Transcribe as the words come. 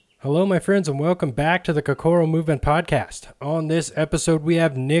Hello, my friends, and welcome back to the Kokoro Movement Podcast. On this episode, we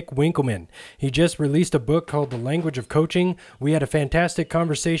have Nick Winkelman. He just released a book called The Language of Coaching. We had a fantastic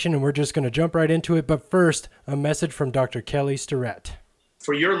conversation, and we're just going to jump right into it. But first, a message from Dr. Kelly Starrett.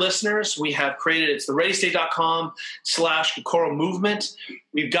 For your listeners, we have created, it's thereadystate.com/Kokoro Movement.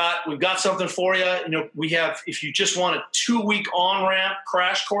 We've got something for you. We have, if you just want a 2-week on-ramp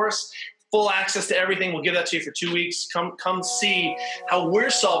crash course, full access to everything. We'll give that to you for 2 weeks. Come see how we're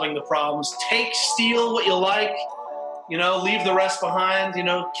solving the problems. Steal what you like, leave the rest behind,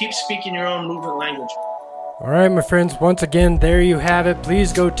 keep speaking your own movement language. All right, my friends, once again, there you have it.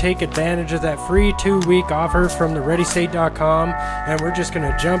 Please go take advantage of that free 2-week offer from thereadystate.com. And we're just going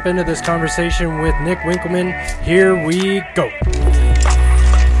to jump into this conversation with Nick Winkelman. Here we go.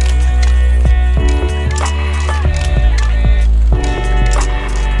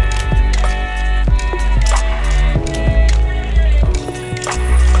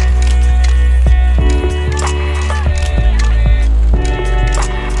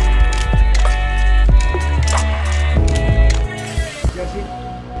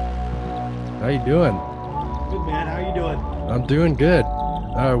 How you doing? Good, man. How you doing? I'm doing good.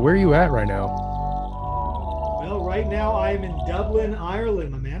 Where are you at right now? Well, right now I'm in Dublin,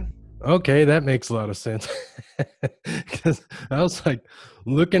 Ireland, my man. Okay, that makes a lot of sense. Because I was like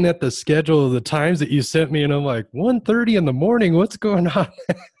looking at the schedule of the times that you sent me, and I'm like, 1:30 in the morning. What's going on?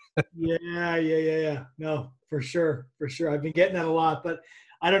 Yeah. No, for sure. I've been getting that a lot, but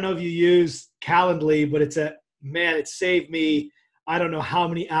I don't know if you use Calendly, but it saved me. I don't know how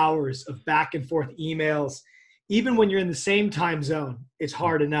many hours of back and forth emails. Even when you're in the same time zone, it's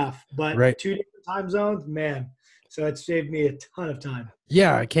hard enough. But Right. 2 different time zones, man. So it saved me a ton of time.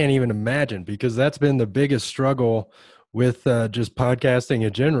 Yeah, I can't even imagine, because that's been the biggest struggle with just podcasting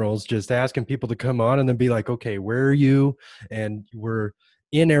in general, is just asking people to come on and then be like, okay, where are you? And we're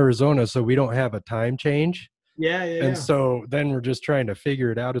in Arizona, so we don't have a time change. Yeah. And so then we're just trying to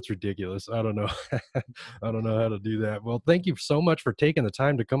figure it out. It's ridiculous. I don't know. I don't know how to do that. Well, thank you so much for taking the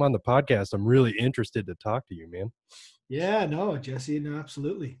time to come on the podcast. I'm really interested to talk to you, man. Yeah, no, Jesse, no,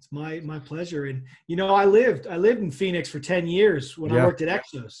 absolutely. It's my pleasure. And I lived in Phoenix for 10 years when I worked at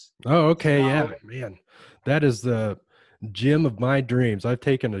Exos. Oh, okay. So, Yeah, man. That is the gym of my dreams. I've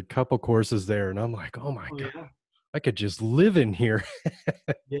taken a couple courses there, and I'm like, oh my God, yeah. I could just live in here.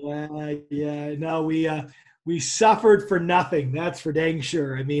 Yeah. No, we suffered for nothing. That's for dang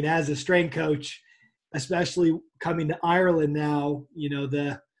sure. I mean, as a strength coach, especially coming to Ireland now,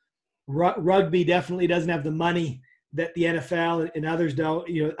 the rugby definitely doesn't have the money that the NFL and others don't,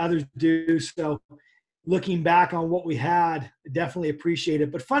 others do. So looking back on what we had, definitely appreciate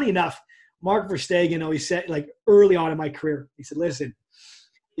it. But funny enough, Mark Verstegen always said, like early on in my career, he said, listen,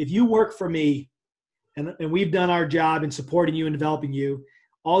 if you work for me and we've done our job in supporting you and developing you,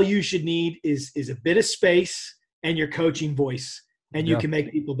 all you should need is a bit of space and your coaching voice, and you can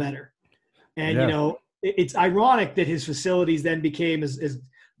make people better. And, it's ironic that his facilities then became as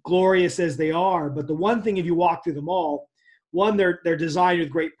glorious as they are. But the one thing, if you walk through them all, one, they're designed with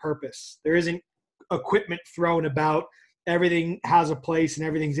great purpose. There isn't equipment thrown about. Everything has a place and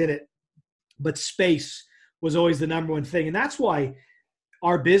everything's in it. But space was always the number one thing. And that's why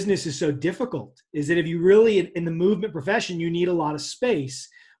our business is so difficult, is that if you really, in the movement profession, you need a lot of space,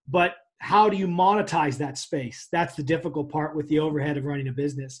 but how do you monetize that space? That's the difficult part with the overhead of running a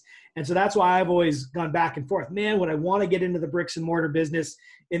business. And so that's why I've always gone back and forth. Man, would I want to get into the bricks and mortar business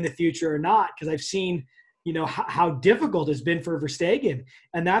in the future or not? Because I've seen, how difficult it's been for Verstegen.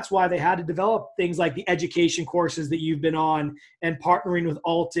 And that's why they had to develop things like the education courses that you've been on, and partnering with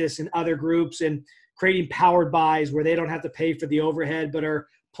Altus and other groups, and creating powered buys where they don't have to pay for the overhead, but are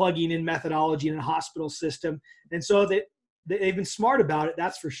plugging in methodology in a hospital system. And so they've been smart about it.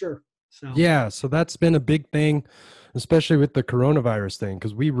 That's for sure. So that's been a big thing, especially with the coronavirus thing,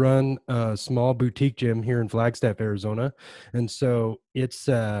 because we run a small boutique gym here in Flagstaff, Arizona. And so it's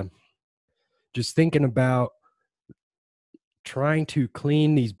just thinking about trying to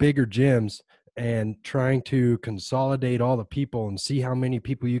clean these bigger gyms and trying to consolidate all the people and see how many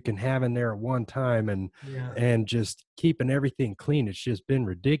people you can have in there at one time, and just keeping everything clean. It's just been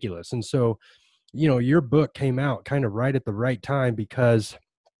ridiculous. And so, your book came out kind of right at the right time, because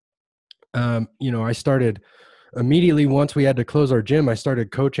I started immediately, once we had to close our gym, I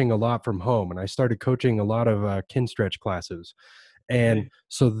started coaching a lot from home, and I started coaching a lot of kin stretch classes. And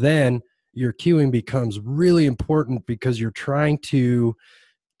so then your cueing becomes really important, because you're trying to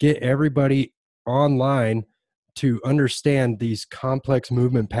get everybody online to understand these complex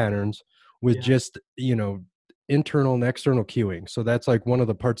movement patterns with just, internal and external cueing. So that's like one of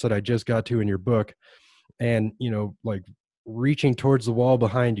the parts that I just got to in your book. And, like reaching towards the wall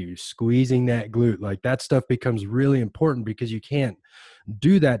behind you, squeezing that glute, like that stuff becomes really important because you can't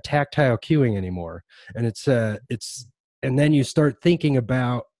do that tactile cueing anymore. And and then you start thinking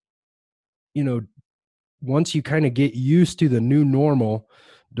about, you know, once you kind of get used to the new normal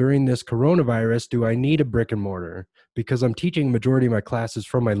during this coronavirus, do I need a brick and mortar? Because I'm teaching a majority of my classes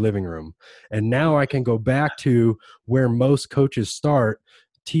from my living room. And now I can go back to where most coaches start,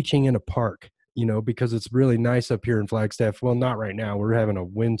 teaching in a park, you know, because it's really nice up here in Flagstaff. Well, not right now. We're having a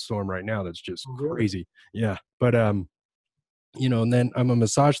windstorm right now that's just Oh, really? crazy. Yeah. But you know, and then I'm a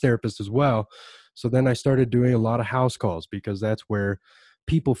massage therapist as well. So then I started doing a lot of house calls because that's where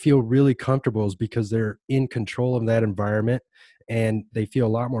people feel really comfortable, is because they're in control of that environment and they feel a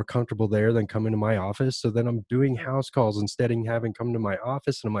lot more comfortable there than coming to my office. So then I'm doing house calls instead of having come to my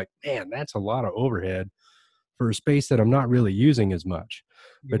office. And I'm like, man, that's a lot of overhead for a space that I'm not really using as much.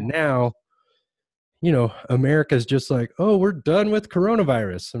 But Yeah. now, you know, America's just like, oh, we're done with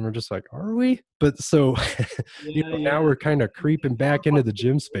coronavirus. And we're just like, are we? But so, you Yeah, know, now yeah. we're kind of creeping back into the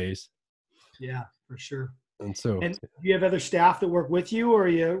gym space. Yeah, for sure. And so, And do you have other staff that work with you, or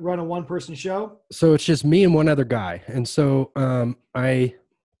you run a one-person show? so it's just me and one other guy. And so I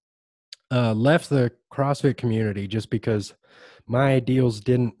left the CrossFit community just because my ideals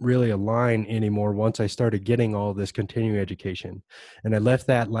didn't really align anymore once I started getting all this continuing education. And I left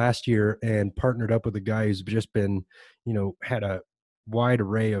that last year and partnered up with a guy who's just been, you know, had a wide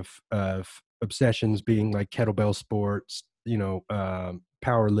array of obsessions, being like kettlebell sports, you know,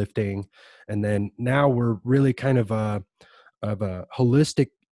 powerlifting. And then now we're really kind of a holistic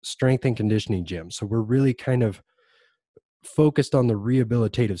strength and conditioning gym. So we're really kind of focused on the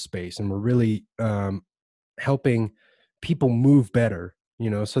rehabilitative space, and we're really helping people move better, you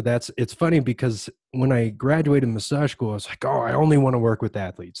know. So it's funny because when I graduated massage school, I was like, oh, I only want to work with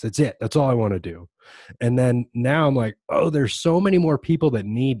athletes. That's all I want to do. And then now I'm like, oh, there's so many more people that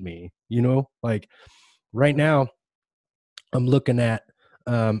need me, you know. Like right now I'm looking at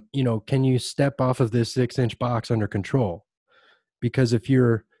you know, can you step off of this 6-inch box under control? Because if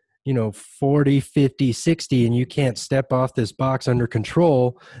you're, you know, 40, 50, 60 and you can't step off this box under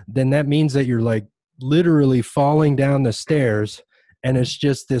control, then that means that you're like literally falling down the stairs, and it's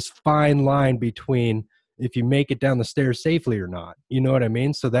just this fine line between if you make it down the stairs safely or not. You know what I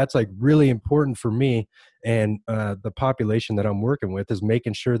mean? So that's like really important for me. And the population that I'm working with is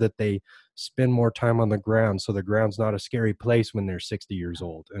making sure that they spend more time on the ground, so the ground's not a scary place when they're 60 years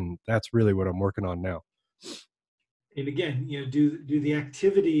old. And that's really what I'm working on now. And again, do the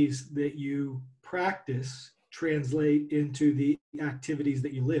activities that you practice translate into the activities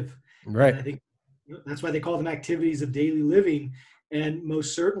that you live? And Right. I think that's why they call them activities of daily living. And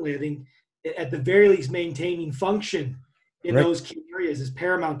most certainly, I think at the very least, maintaining function in Right. those key areas is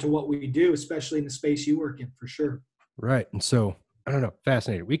paramount to what we do, especially in the space you work in, for sure. Right. And so I don't know,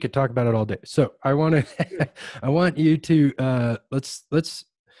 fascinating. We could talk about it all day. So I want to I want you to let's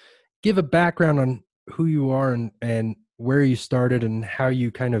give a background on who you are and where you started and how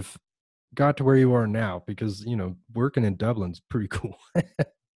you kind of got to where you are now, because, you know, working in Dublin's pretty cool.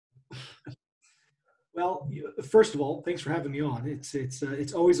 Well, first of all, thanks for having me on.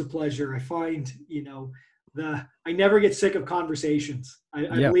 It's always a pleasure. I find I never get sick of conversations. I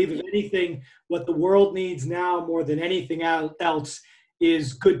Yeah, believe if anything, what the world needs now more than anything else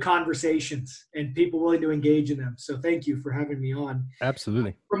is good conversations and people willing to engage in them. So thank you for having me on.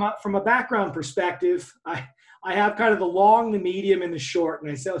 absolutely. From a background perspective, I have kind of the long, the medium, and the short.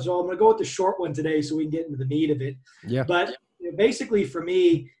 And so I'm going to go with the short one today so we can get into the meat of it. Yeah. But basically, for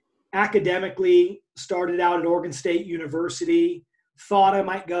me, academically, started out at Oregon State University, thought I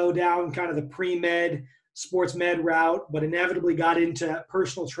might go down kind of the pre-med, sports med route, but inevitably got into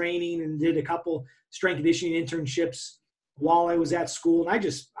personal training and did a couple strength conditioning internships while I was at school. And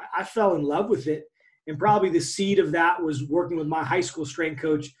I fell in love with it. And probably the seed of that was working with my high school strength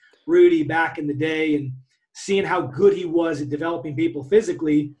coach, Rudy, back in the day, and seeing how good he was at developing people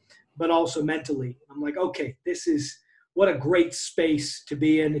physically, but also mentally. I'm like, okay, what a great space to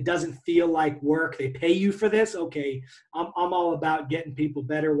be in. It doesn't feel like work. They pay you for this. Okay, I'm all about getting people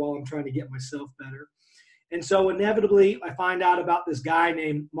better while I'm trying to get myself better. And so inevitably, I find out about this guy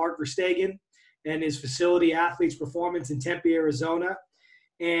named Mark Verstegen and his facility, Athletes Performance in Tempe, Arizona.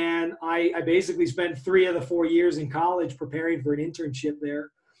 And I basically spent 3 of the 4 years in college preparing for an internship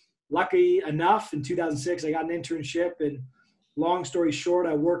there. Lucky enough, in 2006, I got an internship. And long story short,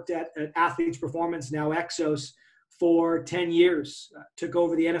 I worked at Athletes Performance, now Exos, for 10 years. Took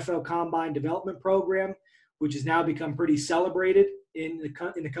over the NFL Combine Development Program, which has now become pretty celebrated in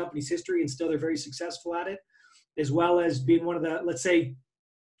the company's history, and still they're very successful at it, as well as being one of the, let's say,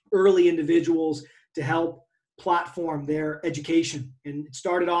 early individuals to help platform their education. And it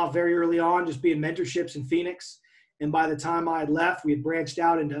started off very early on, just being mentorships in Phoenix. And by the time I had left, we had branched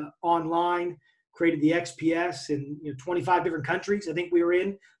out into online, created the XPS in 25 different countries. I think we were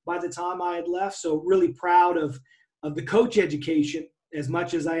in by the time I had left. So really proud of the coach education as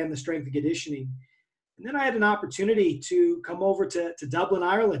much as I am the strength and conditioning. And then I had an opportunity to come over to Dublin,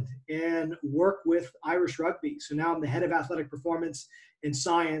 Ireland, and work with Irish rugby. So now I'm the head of athletic performance and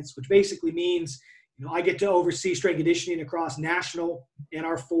science, which basically means I get to oversee strength conditioning across national and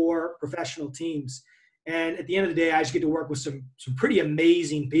our 4 professional teams. And at the end of the day, I just get to work with some pretty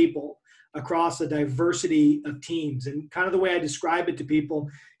amazing people across a diversity of teams. And kind of the way I describe it to people,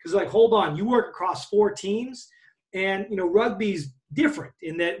 because like, hold on, you work across 4 teams, and rugby's different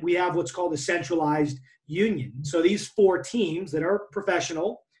in that we have what's called a centralized union. So these 4 teams that are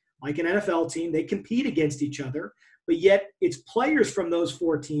professional, like an NFL team, they compete against each other, but yet it's players from those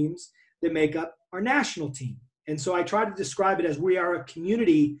 4 teams that make up our national team. And so I try to describe it as we are a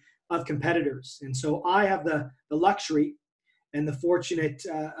community of competitors. And so I have the luxury and the fortunate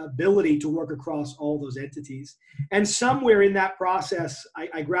ability to work across all those entities. And somewhere in that process,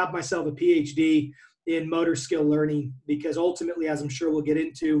 I grabbed myself a PhD in motor skill learning, because ultimately, as I'm sure we'll get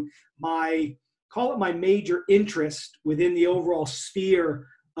into, call it my major interest within the overall sphere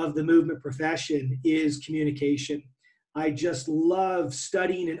of the movement profession is communication. I just love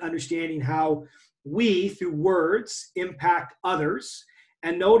studying and understanding how we, through words, impact others,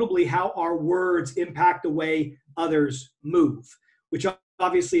 and notably how our words impact the way others move, which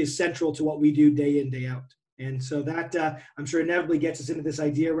obviously is central to what we do day in, day out. And so that, I'm sure, inevitably gets us into this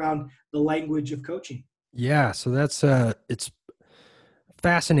idea around the language of coaching. Yeah, so that's it's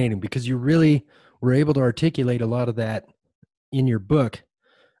fascinating because you really were able to articulate a lot of that in your book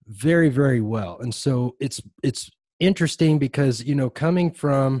very, very well. And so it's interesting because, coming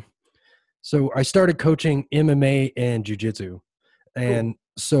from, so I started coaching MMA and jiu-jitsu. And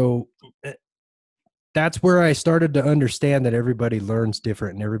so that's where I started to understand that everybody learns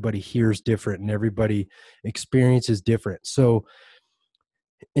different and everybody hears different and everybody experiences different. So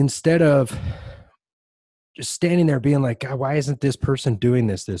instead of just standing there being like, God, why isn't this person doing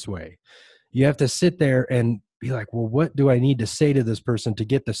this way? You have to sit there and be like, well, what do I need to say to this person to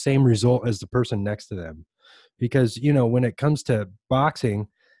get the same result as the person next to them? Because, when it comes to boxing,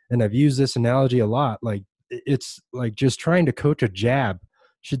 and I've used this analogy a lot, like it's like just trying to coach a jab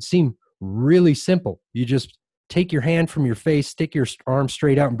should seem really simple. You just take your hand from your face, stick your arm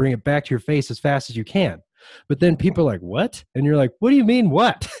straight out and bring it back to your face as fast as you can. But then people are like, what? And you're like, what do you mean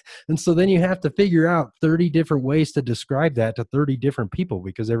what? And so then you have to figure out 30 different ways to describe that to 30 different people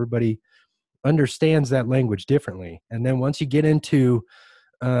because everybody understands that language differently. And then once you get into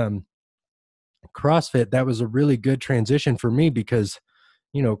CrossFit, that was a really good transition for me because,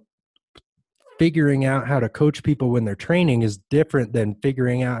 figuring out how to coach people when they're training is different than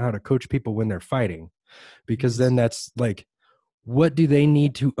figuring out how to coach people when they're fighting, because then that's like, what do they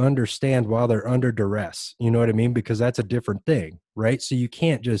need to understand while they're under duress? You know what I mean? Because that's a different thing, right? So you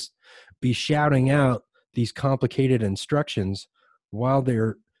can't just be shouting out these complicated instructions while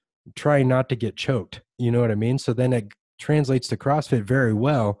they're trying not to get choked. You know what I mean? So then it translates to CrossFit very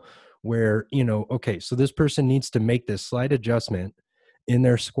well where, okay, so this person needs to make this slight adjustment in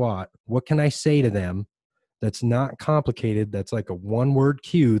their squat. What can I say to them that's not complicated, that's like a one-word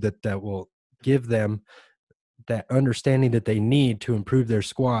cue that will give them that understanding that they need to improve their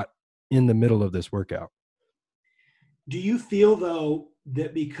squat in the middle of this workout? Do you feel, though,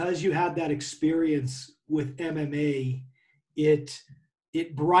 that because you had that experience with MMA, it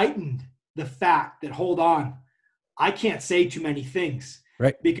brightened the fact that, hold on, I can't say too many things,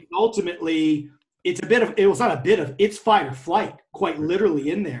 right? Because ultimately it's fight or flight, quite literally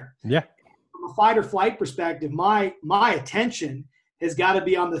in there. Yeah. From a fight or flight perspective, my attention has got to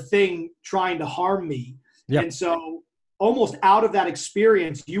be on the thing trying to harm me. Yep. And so almost out of that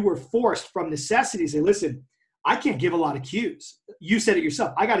experience, you were forced from necessity to say, listen, I can't give a lot of cues. You said it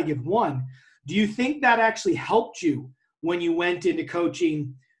yourself. I got to give one. Do you think that actually helped you when you went into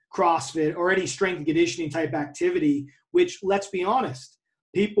coaching CrossFit or any strength and conditioning type activity, which, let's be honest,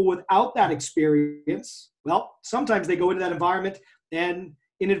 people without that experience, well, sometimes they go into that environment and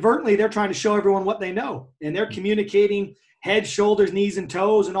inadvertently they're trying to show everyone what they know. And they're communicating head, shoulders, knees, and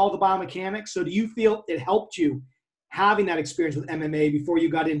toes and all the biomechanics. So do you feel it helped you having that experience with MMA before you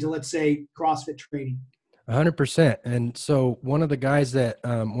got into, let's say, CrossFit training? 100%. And so one of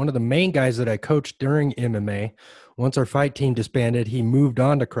the main guys that I coached during MMA, once our fight team disbanded, he moved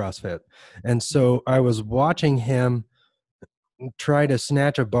on to CrossFit. And so I was watching him try to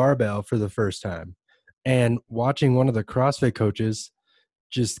snatch a barbell for the first time and watching one of the CrossFit coaches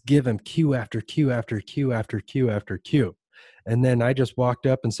just give him cue after cue after cue after cue after cue. And then I just walked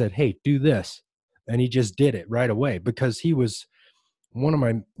up and said, hey, do this. And he just did it right away because he was one of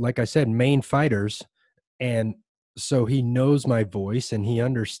my, like I said, main fighters. And so he knows my voice and he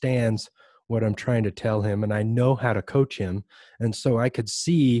understands what I'm trying to tell him. And I know how to coach him. And so I could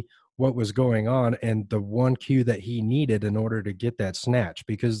see what was going on and the one cue that he needed in order to get that snatch,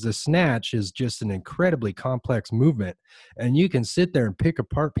 because the snatch is just an incredibly complex movement and you can sit there and pick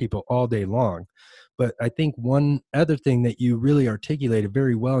apart people all day long. But I think one other thing that you really articulated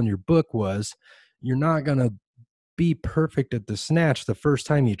very well in your book was you're not going to be perfect at the snatch the first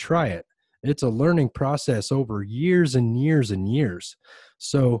time you try it. It's a learning process over years and years and years.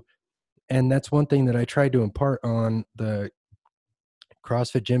 So, and that's one thing that I tried to impart on the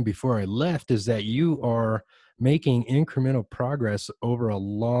CrossFit gym before I left, is that you are making incremental progress over a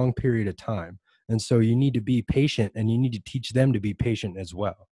long period of time. And so you need to be patient and you need to teach them to be patient as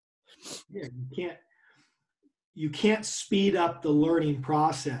well. Yeah, you can't speed up the learning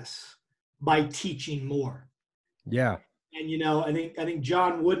process by teaching more. Yeah. And I think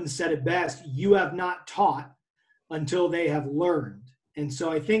John Wooden said it best. You have not taught until they have learned. And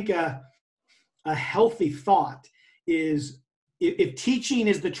so I think a healthy thought is, if teaching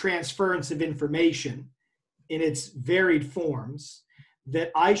is the transference of information in its varied forms,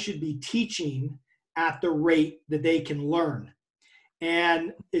 that I should be teaching at the rate that they can learn.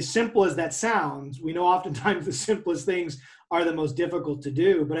 And as simple as that sounds, we know oftentimes the simplest things are the most difficult to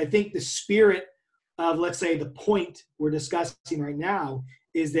do. But I think the spirit of, let's say, the point we're discussing right now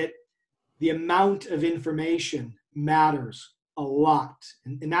is that the amount of information matters a lot.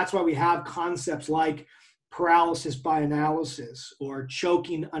 And that's why we have concepts like paralysis by analysis, or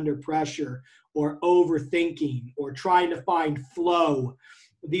choking under pressure, or overthinking, or trying to find flow.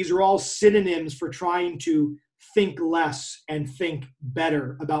 These are all synonyms for trying to think less and think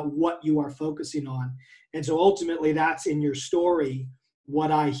better about what you are focusing on. And so ultimately that's in your story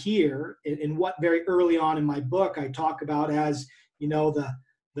what I hear, and what very early on in my book I talk about as, the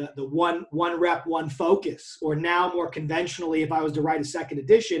one rep, one focus, or now more conventionally, if I was to write a second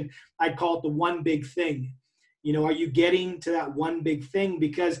edition, I'd call it the one big thing. Are you getting to that one big thing?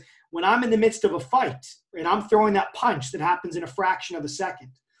 Because when I'm in the midst of a fight and I'm throwing that punch that happens in a fraction of a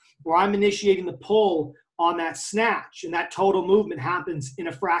second, or I'm initiating the pull on that snatch and that total movement happens in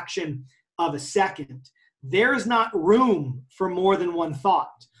a fraction of a second, there's not room for more than one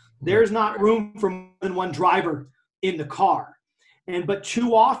thought. There's not room for more than one driver in the car. But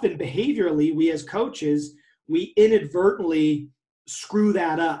too often behaviorally, we as coaches, we inadvertently screw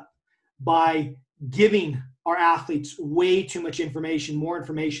that up by giving our athletes way too much information, more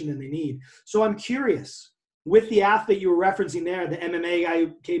information than they need. So I'm curious, with the athlete you were referencing there, the MMA guy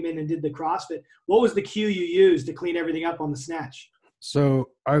who came in and did the CrossFit, what was the cue you used to clean everything up on the snatch? So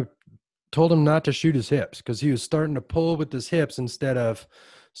I told him not to shoot his hips because he was starting to pull with his hips instead of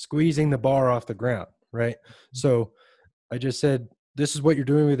squeezing the bar off the ground, right? So I just said, this is what you're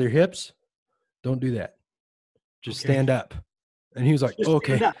doing with your hips. Don't do that. Just stand up. And he was like,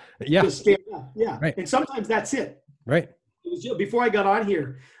 okay. Yeah. Just stand up. Yeah. Right. And sometimes that's it. Right. Before I got on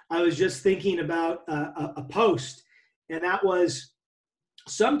here, I was just thinking about a post, and that was,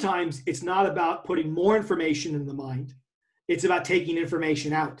 sometimes it's not about putting more information in the mind. It's about taking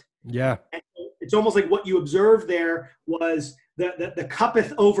information out. Yeah. And it's almost like what you observed there was the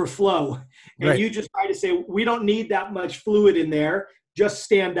cuppeth overflow. And right. You just try to say, we don't need that much fluid in there. Just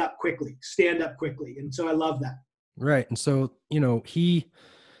stand up quickly. And so I love that. Right. And so,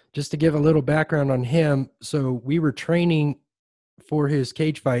 just to give a little background on him. So we were training for his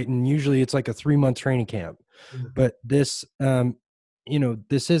cage fight, and usually it's like a 3-month training camp, but this,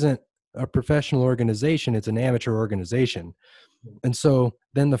 this isn't a professional organization. It's an amateur organization. And so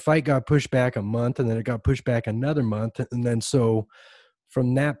then the fight got pushed back a month, and then it got pushed back another month. And then so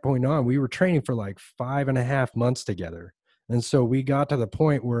from that point on, we were training for like 5.5 months together. And so we got to the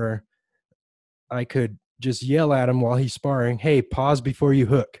point where I could just yell at him while he's sparring, hey, pause before you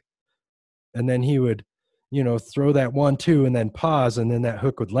hook. And then he would, throw that 1-2 and then pause, and then that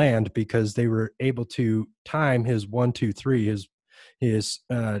hook would land because they were able to time his 1-2-3, his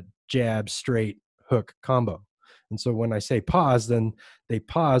jab, straight, hook combo. And so when I say pause, then they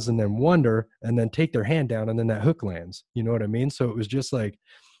pause and then wonder and then take their hand down, and then that hook lands. You know what I mean? So it was just like,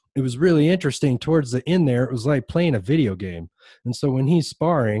 it was really interesting towards the end there. It was like playing a video game. And so when he's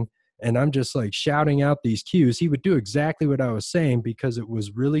sparring and I'm just like shouting out these cues, he would do exactly what I was saying because it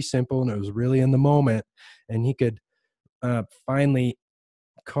was really simple and it was really in the moment. And he could finally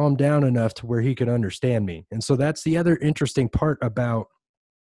calm down enough to where he could understand me. And so that's the other interesting part about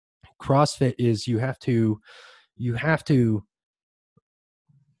CrossFit is you have to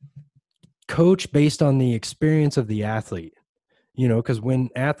coach based on the experience of the athlete. Because when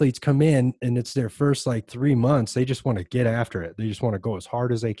athletes come in and it's their first like 3 months, they just want to get after it. They just want to go as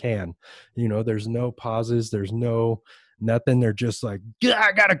hard as they can. There's no pauses, there's no nothing. They're just like, yeah,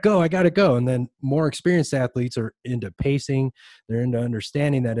 I gotta go. And then more experienced athletes are into pacing. They're into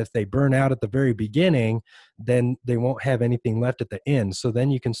understanding that if they burn out at the very beginning, then they won't have anything left at the end. So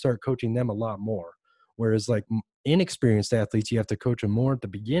then you can start coaching them a lot more. Whereas like inexperienced athletes, you have to coach them more at the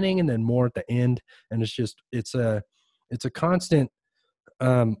beginning and then more at the end. And it's a constant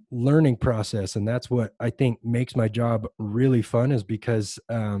learning process. And that's what I think makes my job really fun, is because,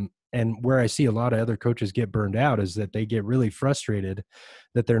 and where I see a lot of other coaches get burned out is that they get really frustrated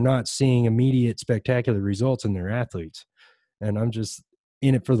that they're not seeing immediate spectacular results in their athletes. And I'm just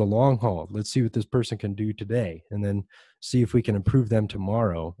in it for the long haul. Let's see what this person can do today, and then see if we can improve them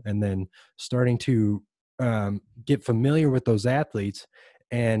tomorrow. And then starting to get familiar with those athletes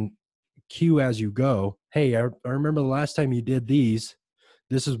and cue as you go. Hey, I remember the last time you did these.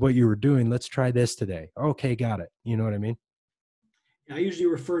 This is what you were doing. Let's try this today. Okay, got it. You know what I mean? I usually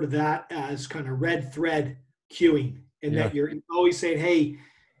refer to that as kind of red thread cueing, in that you're always saying, hey,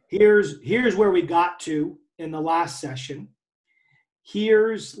 here's where we got to in the last session.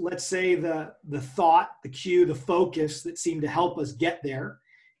 Here's, let's say, the thought, the cue, the focus that seemed to help us get there.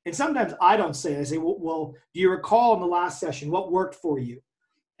 And sometimes I don't say it. I say, well, do you recall in the last session what worked for you?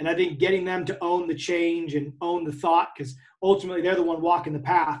 And I think getting them to own the change and own the thought, because ultimately they're the one walking the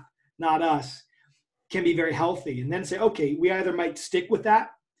path, not us, can be very healthy. And then say, okay, we either might stick with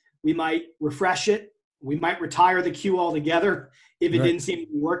that, we might refresh it, we might retire the cue altogether if it didn't seem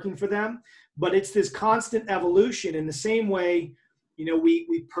to be working for them. But it's this constant evolution. In the same way,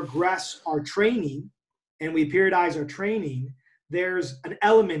 we progress our training and we periodize our training. There's an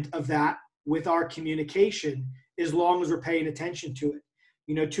element of that with our communication, as long as we're paying attention to it.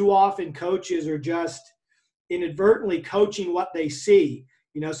 Too often coaches are just inadvertently coaching what they see.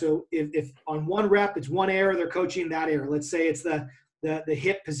 So if on one rep it's one error, they're coaching that error. Let's say it's the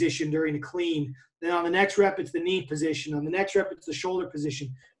hip position during a clean. Then on the next rep, it's the knee position. On the next rep, it's the shoulder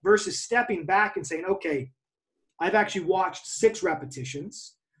position, versus stepping back and saying, okay, I've actually watched 6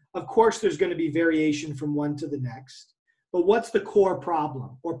 repetitions. Of course, there's going to be variation from one to the next. But what's the core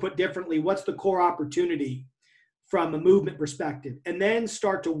problem? Or put differently, what's the core opportunity from a movement perspective? And then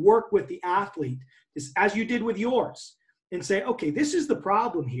start to work with the athlete, as you did with yours, and say, okay, this is the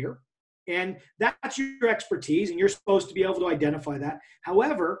problem here. And that's your expertise, and you're supposed to be able to identify that.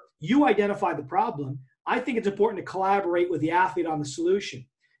 However, you identify the problem. I think it's important to collaborate with the athlete on the solution.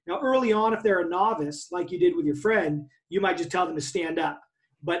 Now, early on, if they're a novice, like you did with your friend, you might just tell them to stand up.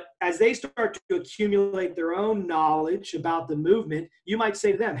 But as they start to accumulate their own knowledge about the movement, you might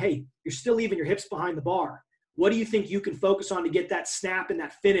say to them, hey, you're still leaving your hips behind the bar. What do you think you can focus on to get that snap and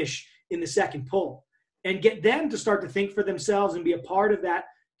that finish in the second pull? And get them to start to think for themselves and be a part of that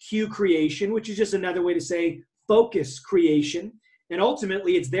cue creation, which is just another way to say focus creation. And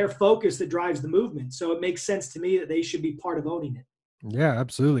ultimately, it's their focus that drives the movement. So it makes sense to me that they should be part of owning it. Yeah,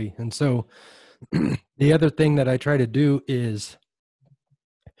 absolutely. And so the other thing that I try to do is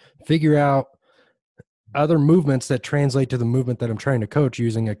figure out other movements that translate to the movement that I'm trying to coach,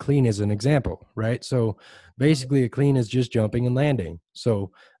 using a clean as an example, right? So basically a clean is just jumping and landing.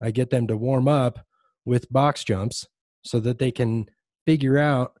 So I get them to warm up with box jumps so that they can figure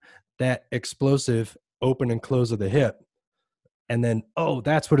out that explosive open and close of the hip. And then, oh,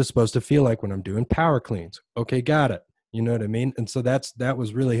 that's what it's supposed to feel like when I'm doing power cleans. Okay, got it. You know what I mean? And so that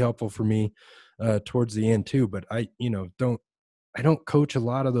was really helpful for me towards the end too. But I don't coach a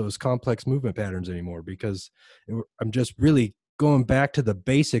lot of those complex movement patterns anymore, because I'm just really going back to the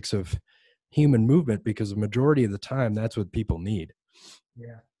basics of human movement, because the majority of the time that's what people need.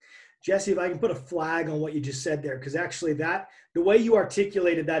 Yeah. Jesse, if I can put a flag on what you just said there, because actually the way you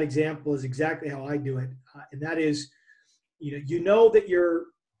articulated that example is exactly how I do it. And that is, you know that your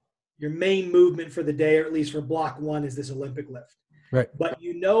main movement for the day, or at least for block 1, is this Olympic lift. Right. But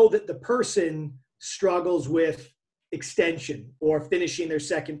you know that the person struggles with extension or finishing their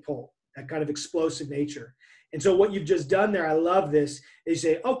second pull, that kind of explosive nature. And so what you've just done there, I love this, is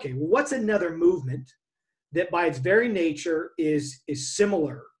you say, okay, well, what's another movement that by its very nature is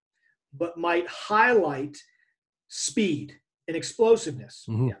similar, but might highlight speed and explosiveness?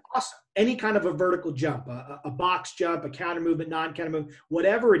 Mm-hmm. Yeah, awesome. Any kind of a vertical jump, a box jump, a counter movement, non-counter movement,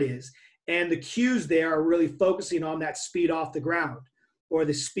 whatever it is. And the cues there are really focusing on that speed off the ground, or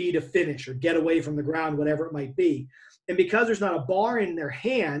the speed of finish, or get away from the ground, whatever it might be. And because there's not a bar in their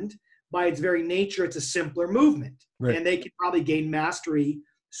hand, by its very nature, it's a simpler movement. Right. And they can probably gain mastery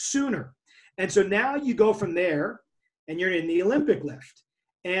sooner. And so now you go from there and you're in the Olympic lift.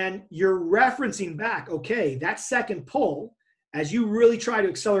 And you're referencing back, okay, that second pull, as you really try to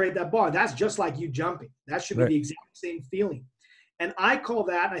accelerate that bar, that's just like you jumping. That should be Right. the exact same feeling. And I call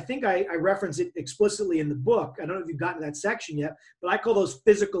that, and I think I reference it explicitly in the book. I don't know if you've gotten to that section yet, but I call those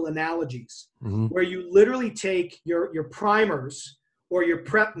physical analogies, Mm-hmm. where you literally take your primers or your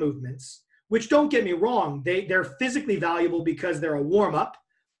prep movements, which, don't get me wrong, they're physically valuable because they're a warm-up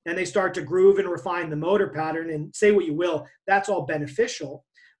and they start to groove and refine the motor pattern, and say what you will, that's all beneficial.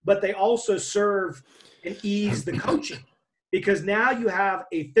 But they also serve and ease the coaching, because now you have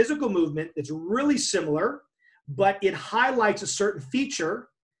a physical movement that's really similar, but it highlights a certain feature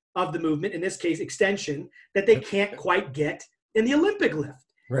of the movement, in this case extension, that they can't quite get in the Olympic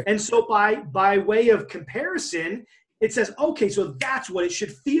lift. Right. And so by way of comparison, it says, okay, so that's what it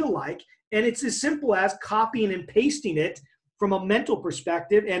should feel like. And it's as simple as copying and pasting it from a mental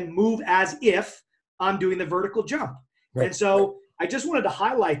perspective and move as if I'm doing the vertical jump. Right. And so I just wanted to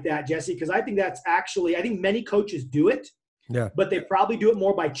highlight that, Jesse, because I think that's actually, I think many coaches do it, Yeah. but they probably do it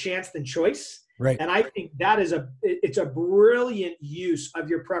more by chance than choice. Right. And I think that is it's a brilliant use of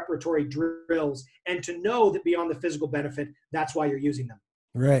your preparatory drills, and to know that beyond the physical benefit, that's why you're using them.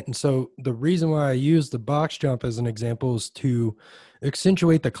 Right. And so the reason why I use the box jump as an example is to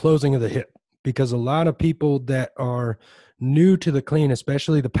accentuate the closing of the hip, because a lot of people that are new to the clean,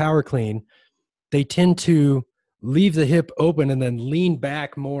 especially the power clean, they tend to leave the hip open and then lean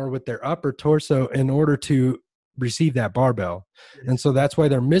back more with their upper torso in order to receive that barbell. And so that's why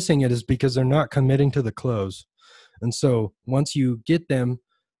they're missing it, is because they're not committing to the close. And so once you get them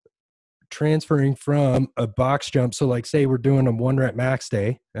transferring from a box jump, so like say we're doing a 1 rep max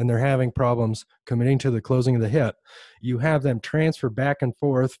day and they're having problems committing to the closing of the hip, you have them transfer back and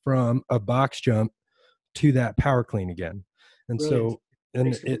forth from a box jump to that power clean again. And Brilliant. so, and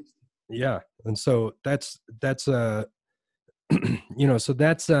it, yeah. And so that's you know, so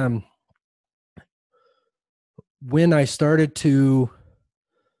that's when I started to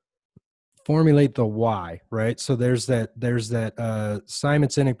formulate the why, right? So there's that Simon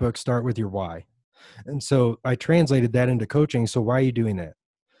Sinek book, Start With Your Why. And so I translated that into coaching. So why are you doing that?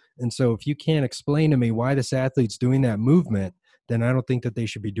 And so if you can't explain to me why this athlete's doing that movement, then I don't think that they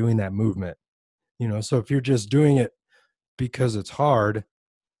should be doing that movement. You know, so if you're just doing it because it's hard,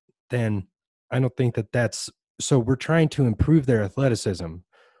 then I don't think that that's, so we're trying to improve their athleticism.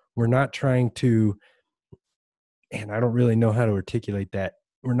 We're not trying to, and I don't really know how to articulate that.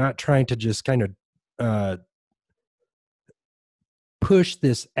 We're not trying to just kind of push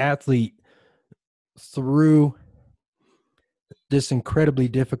this athlete through this incredibly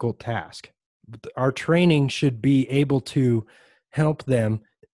difficult task. Our training should be able to help them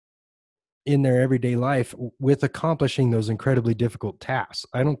in their everyday life with accomplishing those incredibly difficult tasks.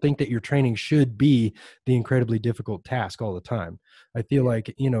 I don't think that your training should be the incredibly difficult task all the time. I feel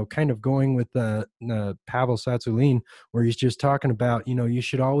like, you know, kind of going with Pavel Tsatsouline, where he's just talking about, you know, you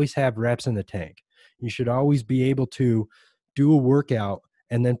should always have reps in the tank. You should always be able to do a workout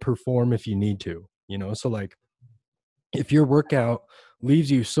and then perform if you need to, you know? So like if your workout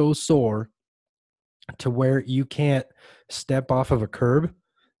leaves you so sore to where you can't step off of a curb,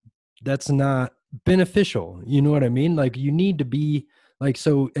 that's not beneficial. You know what I mean? Like you need to be like,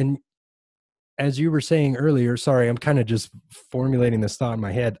 so, and as you were saying earlier, sorry, I'm kind of just formulating this thought in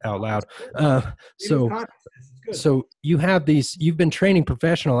my head out loud. So you have these, you've been training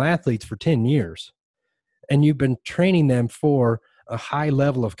professional athletes for 10 years and you've been training them for a high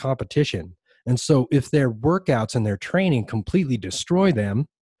level of competition. And so if their workouts and their training completely destroy them,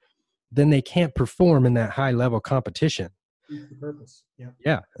 then they can't perform in that high level competition. The purpose. Yeah.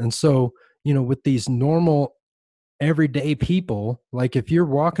 Yeah. And so, you know, with these normal everyday people, like if you're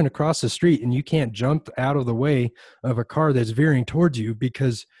walking across the street and you can't jump out of the way of a car that's veering towards you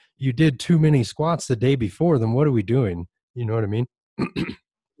because you did too many squats the day before, then what are we doing? You know what I mean?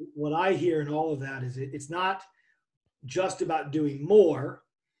 What I hear in all of that is it's not just about doing more,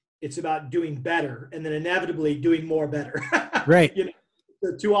 it's about doing better, and then inevitably doing more better. Right. You know,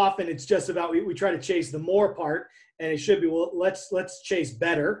 so too often it's just about, we try to chase the more part, and it should be, well, let's chase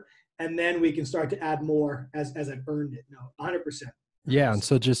better, and then we can start to add more as I've earned it. No, 100%. Yeah. And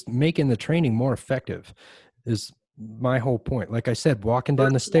so just making the training more effective is my whole point. Like I said, walking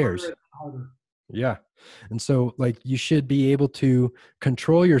down the stairs. Yeah. And so like you should be able to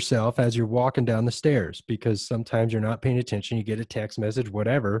control yourself as you're walking down the stairs, because sometimes you're not paying attention, you get a text message,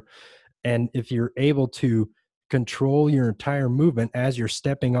 whatever. And if you're able to control your entire movement as you're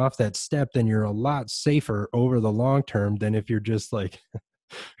stepping off that step, then you're a lot safer over the long term than if you're just like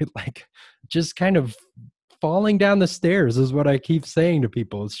just kind of falling down the stairs is what I keep saying to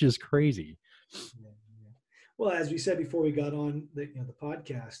people. It's just crazy. Well, as we said before we got on the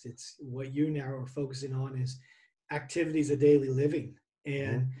podcast, it's what you now are focusing on is activities of daily living. Mhm.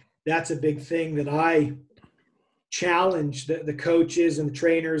 And that's a big thing that I challenge the coaches and the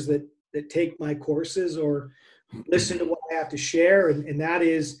trainers that take my courses or listen to what I have to share. And that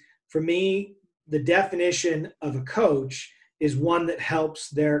is, for me, the definition of a coach is one that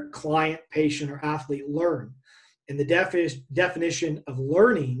helps their client, patient, or athlete learn. And the definition of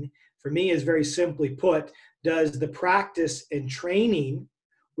learning for me is very simply put, does the practice and training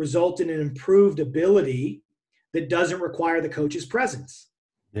result in an improved ability that doesn't require the coach's presence?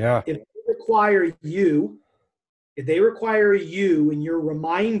 Yeah. If they require you, if they require you and your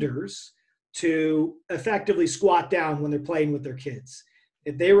reminders to effectively squat down when they're playing with their kids,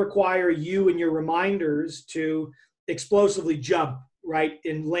 if they require you and your reminders to explosively jump, right,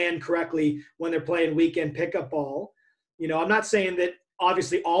 and land correctly when they're playing weekend pickup ball, I'm not saying that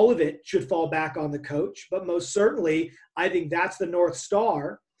obviously all of it should fall back on the coach, but most certainly I think that's the North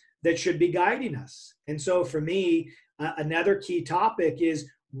Star that should be guiding us. And so for me, another key topic is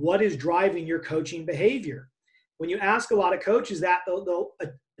what is driving your coaching behavior? When you ask a lot of coaches that, they'll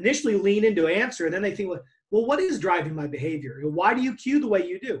initially lean into an answer, and then they think, well, what is driving my behavior? Why do you cue the way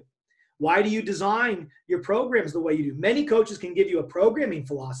you do? Why do you design your programs the way you do? Many coaches can give you a programming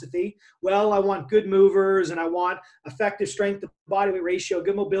philosophy. Well, I want good movers and I want effective strength to body weight ratio,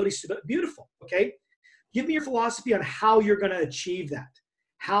 good mobility. Beautiful. Okay. Give me your philosophy on how you're going to achieve that,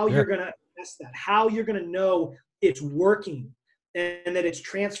 how Yeah. you're going to test that, how you're going to know it's working and that it's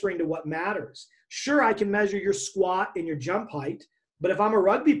transferring to what matters. Sure, I can measure your squat and your jump height, but if I'm a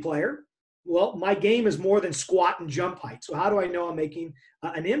rugby player, well, my game is more than squat and jump height. So how do I know I'm making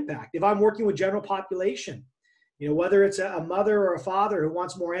an impact? If I'm working with general population, whether it's a mother or a father who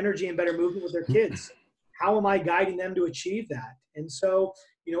wants more energy and better movement with their kids, how am I guiding them to achieve that? And so,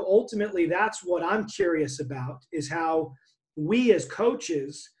 ultimately that's what I'm curious about, is how we as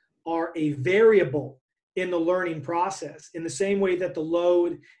coaches are a variable in the learning process, in the same way that the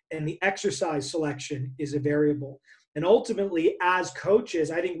load and the exercise selection is a variable. And ultimately, as coaches,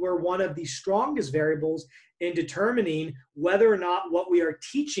 I think we're one of the strongest variables in determining whether or not what we are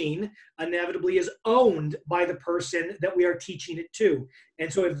teaching inevitably is owned by the person that we are teaching it to.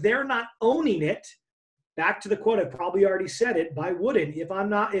 And so if they're not owning it, back to the quote, I've probably already said it, by Wooden,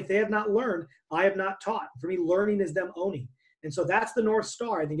 if they have not learned, I have not taught. For me, learning is them owning. And so that's the North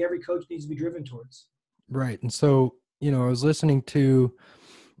Star I think every coach needs to be driven towards. Right. And so, I was listening to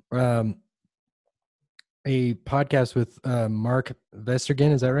a podcast with Mark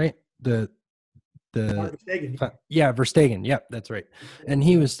Vestergen. Is that right? Mark Verstegen. Yeah, Verstegen. Yep, that's right. And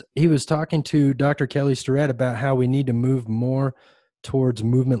he was talking to Dr. Kelly Starrett about how we need to move more towards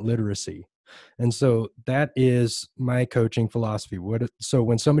movement literacy. And so that is my coaching philosophy. So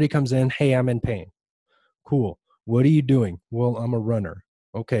when somebody comes in, hey, I'm in pain. Cool. What are you doing? Well, I'm a runner.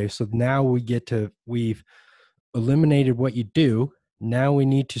 Okay, so now we've eliminated what you do. Now we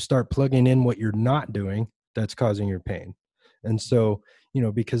need to start plugging in what you're not doing that's causing your pain. And so,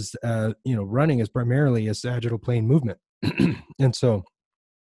 because, running is primarily a sagittal plane movement. And so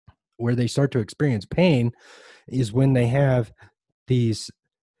where they start to experience pain is when they have these,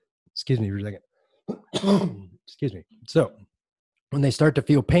 excuse me for a second. Excuse me. So when they start to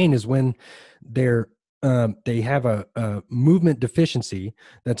feel pain is when they have a movement deficiency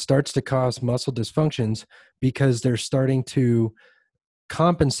that starts to cause muscle dysfunctions, because they're starting to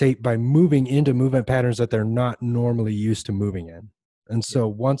compensate by moving into movement patterns that they're not normally used to moving in. And so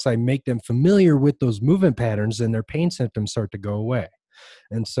once I make them familiar with those movement patterns, then their pain symptoms start to go away.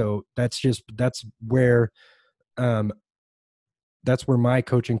 And so that's where my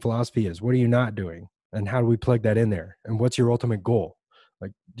coaching philosophy is. What are you not doing? And how do we plug that in there? And what's your ultimate goal?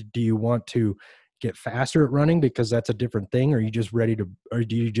 Like, do you want to get faster at running because that's a different thing? Or are you just or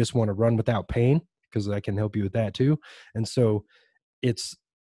do you just want to run without pain? Because I can help you with that too. And so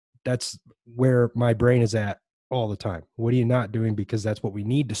that's where my brain is at all the time. What are you not doing? Because that's what we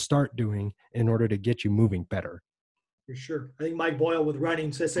need to start doing in order to get you moving better. For sure. I think Mike Boyle with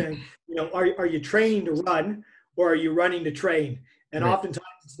running says saying, are you training to run or are you running to train? And Right. Oftentimes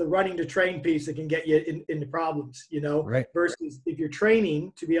it's the running to train piece that can get you into problems, Right. versus if you're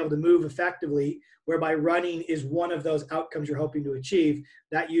training to be able to move effectively, whereby running is one of those outcomes you're hoping to achieve,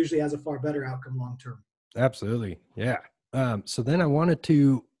 that usually has a far better outcome long-term. Absolutely. Yeah. So then I wanted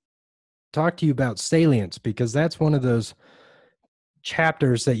to talk to you about salience, because that's one of those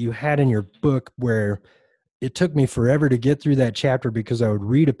chapters that you had in your book where it took me forever to get through that chapter, because I would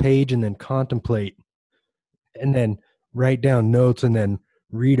read a page and then contemplate and then write down notes and then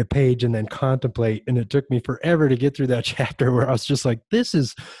read a page and then contemplate. And it took me forever to get through that chapter where I was just like, this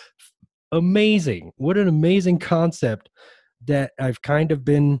is amazing. What an amazing concept that I've kind of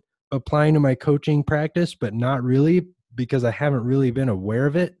been applying to my coaching practice, but not really because I haven't really been aware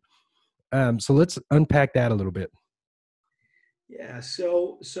of it. So let's unpack that a little bit. Yeah.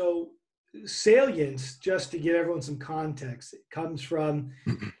 So salience, just to give everyone some context, it comes from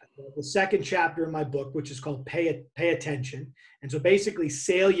the second chapter in my book, which is called Pay Attention. And so basically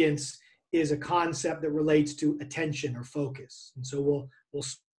salience is a concept that relates to attention or focus. And so we'll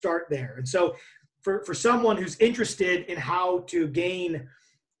start there. And so for someone who's interested in how to gain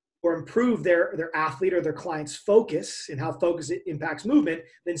or improve their athlete or their client's focus and how focus impacts movement,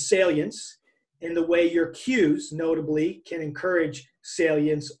 then salience and the way your cues notably can encourage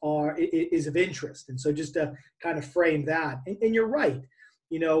salience is of interest. And so just to kind of frame that, and you're right,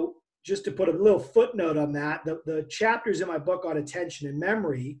 just to put a little footnote on that, the chapters in my book on attention and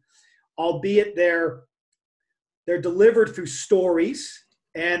memory, albeit they're delivered through stories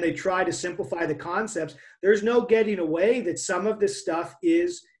and they try to simplify the concepts, there's no getting away that some of this stuff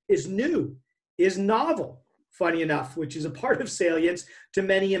is new, is novel, funny enough, which is a part of salience to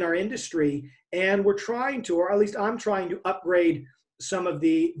many in our industry. And we're trying to, or at least I'm trying to upgrade some of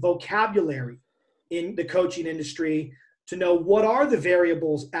the vocabulary in the coaching industry to know what are the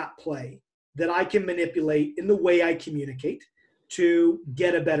variables at play that I can manipulate in the way I communicate to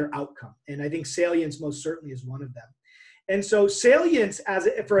get a better outcome. And I think salience most certainly is one of them. And so salience,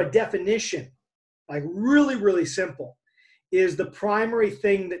 for a definition, like really, really simple, is the primary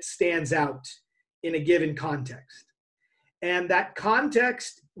thing that stands out in a given context. And that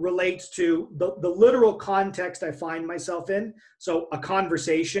context relates to the literal context I find myself in. So a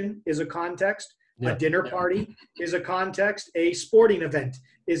conversation is a context. Yeah. A dinner party is a context. A sporting event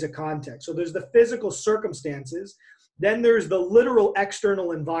is a context. So there's the physical circumstances. Then there's the literal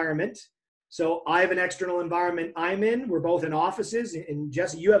external environment. So I have an external environment I'm in. We're both in offices. And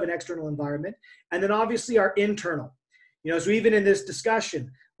Jesse, you have an external environment. And then obviously our internal. So even in this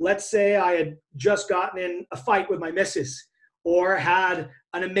discussion, let's say I had just gotten in a fight with my missus or had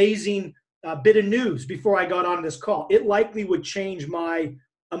an amazing bit of news before I got on this call. It likely would change my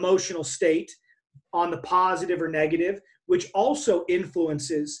emotional state on the positive or negative, which also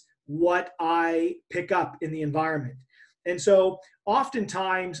influences what I pick up in the environment. And so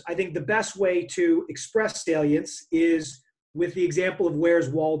oftentimes, I think the best way to express salience is with the example of Where's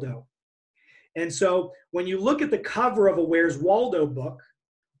Waldo? And so when you look at the cover of a Where's Waldo book,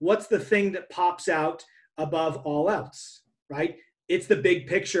 what's the thing that pops out above all else, right? It's the big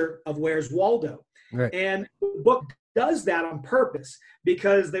picture of Where's Waldo. Right. And the book does that on purpose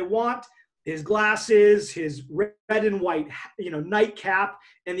because they want his glasses, his red and white, nightcap,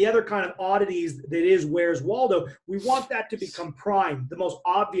 and the other kind of oddities that is Where's Waldo. We want that to become prime, the most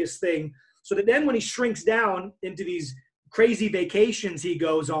obvious thing, so that then when he shrinks down into these crazy vacations he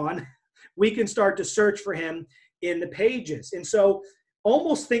goes on, we can start to search for him in the pages. And so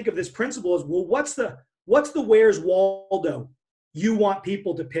almost think of this principle as, well, what's the Where's Waldo you want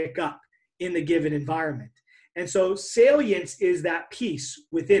people to pick up in the given environment? And so salience is that piece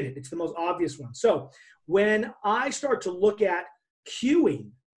within it. It's the most obvious one. So when I start to look at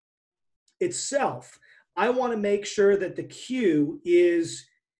cueing itself, I want to make sure that the cue is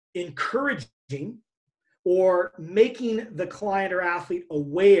encouraging or making the client or athlete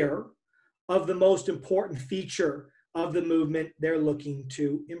aware of the most important feature of the movement they're looking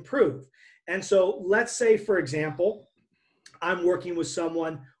to improve. And so let's say, for example, I'm working with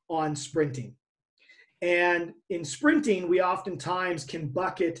someone on sprinting. And in sprinting, we oftentimes can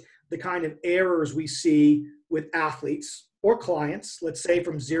bucket the kind of errors we see with athletes or clients, let's say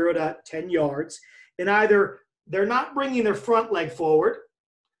from 0 to 10 yards, and either they're not bringing their front leg forward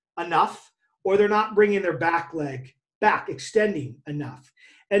enough, or they're not bringing their back leg back, extending enough.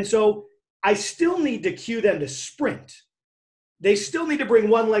 And so I still need to cue them to sprint. They still need to bring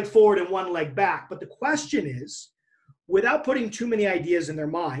one leg forward and one leg back. But the question is, without putting too many ideas in their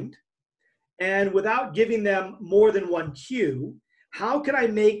mind and without giving them more than one cue, how can I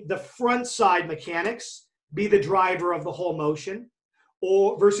make the front side mechanics be the driver of the whole motion,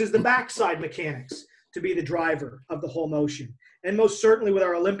 or versus the backside mechanics to be the driver of the whole motion? And most certainly with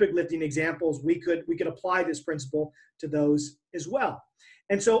our Olympic lifting examples, we could apply this principle to those as well.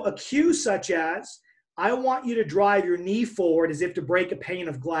 And so a cue such as, I want you to drive your knee forward as if to break a pane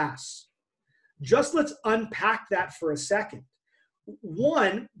of glass. Just let's unpack that for a second.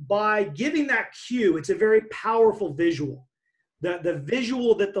 One, by giving that cue, it's a very powerful visual. The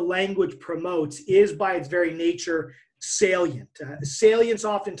visual that the language promotes is by its very nature salient. Salience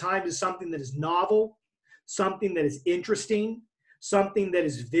oftentimes is something that is novel, something that is interesting, something that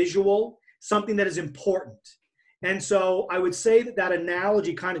is visual, something that is important. And so I would say that that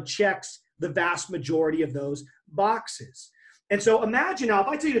analogy kind of checks the vast majority of those boxes. And so imagine now, if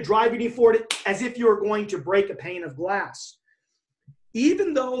I tell you to drive your knee forward as if you were going to break a pane of glass,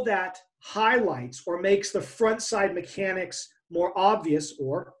 even though that highlights or makes the front side mechanics more obvious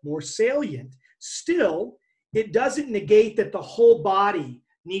or more salient, still, it doesn't negate that the whole body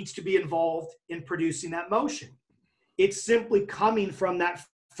needs to be involved in producing that motion. It's simply coming from that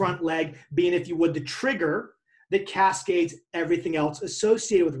front leg being, if you would, the trigger that cascades everything else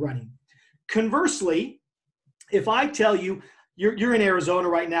associated with running. Conversely, if I tell you, you're in Arizona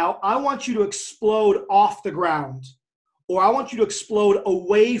right now, I want you to explode off the ground, or I want you to explode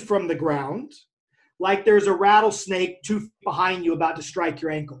away from the ground, like there's a rattlesnake 2 feet behind you about to strike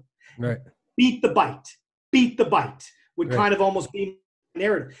your ankle. Right. Beat the bite would Right. kind of almost be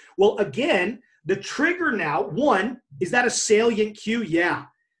narrative. Well, again, the trigger now, one, is that a salient cue? Yeah.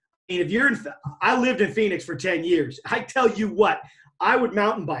 I mean, if you're I lived in Phoenix for 10 years. I tell you what, I would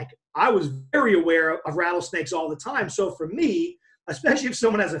mountain bike. I was very aware of rattlesnakes all the time. So for me, especially if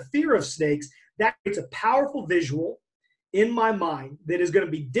someone has a fear of snakes, that creates a powerful visual in my mind that is going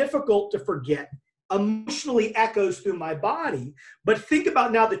to be difficult to forget, emotionally echoes through my body. But think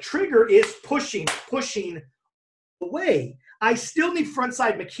about now, the trigger is pushing away. I still need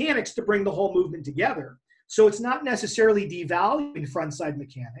frontside mechanics to bring the whole movement together. So it's not necessarily devaluing frontside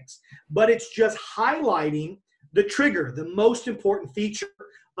mechanics, but it's just highlighting the trigger, the most important feature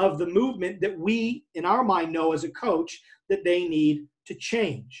of the movement that we, in our mind, know as a coach that they need to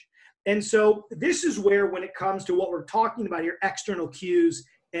change. And so this is where, when it comes to what we're talking about here, external cues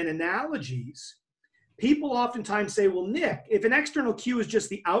and analogies, people oftentimes say, well, Nick, if an external cue is just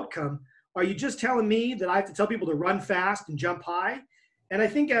the outcome, are you just telling me that I have to tell people to run fast and jump high? And I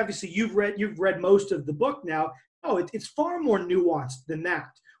think obviously you've read most of the book now. Oh, it's far more nuanced than that.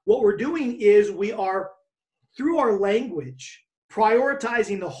 What we're doing is we are, through our language,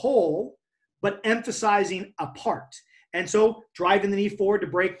 prioritizing the whole, but emphasizing a part. And so driving the knee forward to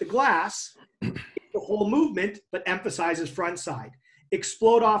break the glass, the whole movement, but emphasizes front side.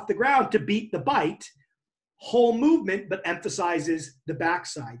 Explode off the ground to beat the bite, whole movement, but emphasizes the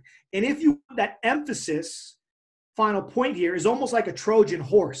backside. And if you want that emphasis, final point here, is almost like a Trojan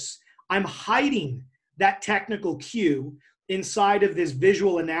horse. I'm hiding that technical cue inside of this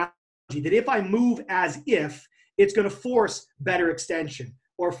visual analogy that if I move as if, it's going to force better extension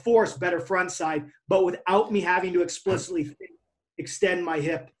or force better front side, but without me having to explicitly extend my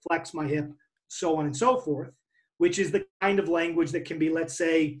hip, flex my hip, so on and so forth, which is the kind of language that can be, let's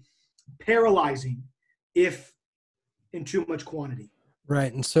say, paralyzing if in too much quantity.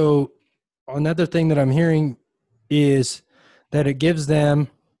 Right. And so another thing that I'm hearing is that it gives them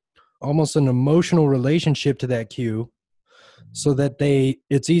almost an emotional relationship to that cue so that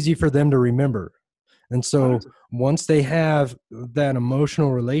it's easy for them to remember. And so once they have that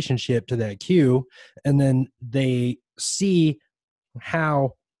emotional relationship to that cue, and then they see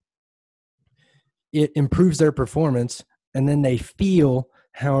how it improves their performance, and then they feel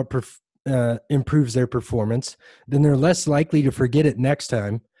how it improves their performance, then they're less likely to forget it next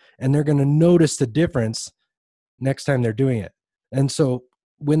time, and they're going to notice the difference next time they're doing it. And so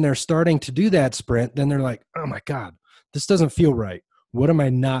when they're starting to do that sprint, then they're like, oh my God, this doesn't feel right. What am I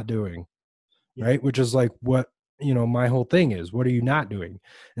not doing? Yeah. Right? Which is like what, my whole thing is, what are you not doing?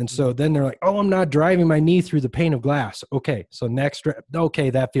 And so then they're like, oh, I'm not driving my knee through the pane of glass. Okay. So next, okay,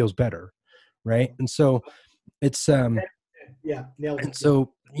 that feels better. Right. And so it's, yeah. And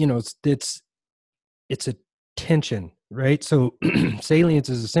so, it's a tension, right? So salience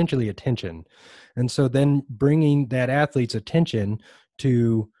is essentially attention. And so then bringing that athlete's attention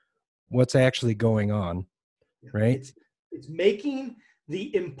to what's actually going on, right? It's making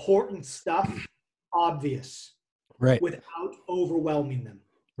the important stuff obvious, right, without overwhelming them.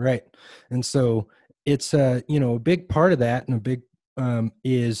 Right. And so it's a big part of that, and a big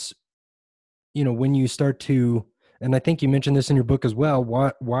is, when you start to, and I think you mentioned this in your book as well,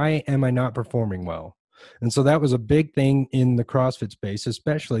 why am I not performing well? And so that was a big thing in the CrossFit space,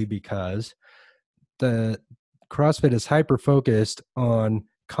 especially because the CrossFit is hyper-focused on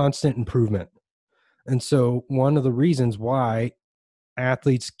constant improvement. And so one of the reasons why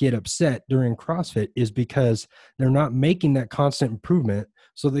athletes get upset during CrossFit is because they're not making that constant improvement.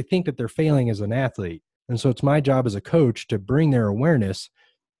 So they think that they're failing as an athlete. And so it's my job as a coach to bring their awareness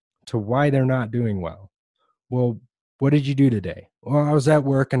to why they're not doing well. Well, what did you do today? Well, I was at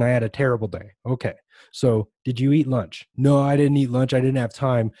work and I had a terrible day. Okay. So did you eat lunch? No, I didn't eat lunch. I didn't have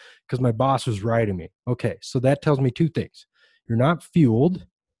time because my boss was writing me. Okay. So that tells me two things. You're not fueled.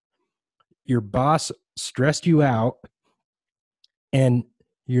 Your boss stressed you out, and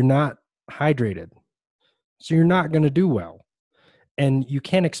you're not hydrated. So you're not going to do well, and you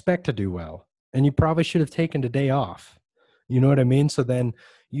can't expect to do well. And you probably should have taken the day off. You know what I mean? So then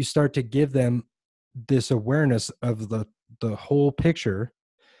you start to give them this awareness of the whole picture,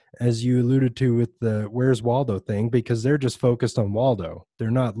 as you alluded to with the where's Waldo thing, because they're just focused on Waldo.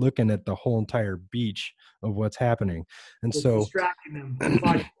 They're not looking at the whole entire beach of what's happening. And It's so distracting them from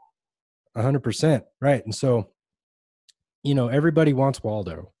finding. 100%. Right. And so, everybody wants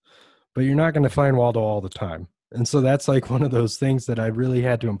Waldo, but you're not going to find Waldo all the time. And so that's like one of those things that I really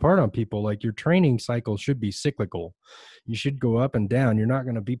had to impart on people. Like, your training cycle should be cyclical. You should go up and down. You're not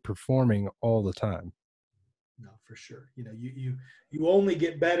going to be performing all the time. No, for sure. You only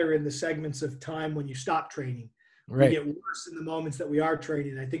get better in the segments of time when you stop training. We Right. get worse in the moments that we are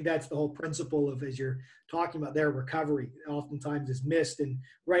training. I think that's the whole principle of, as you're talking about there, recovery oftentimes is missed, and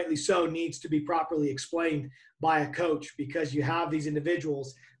rightly so, needs to be properly explained by a coach, because you have these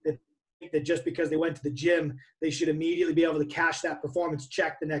individuals that think that just because they went to the gym, they should immediately be able to cash that performance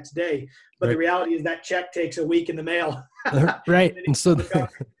check the next day. But Right. the reality is that check takes a week in the mail. Right. And so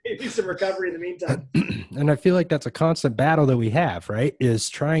it needs some recovery in the meantime. and I feel like that's a constant battle that we have, right? Is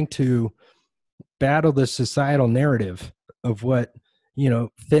trying to battle the societal narrative of what,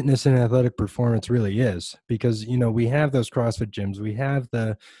 fitness and athletic performance really is. Because, we have those CrossFit gyms, we have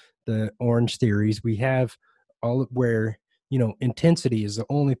the orange theories, we have all where, intensity is the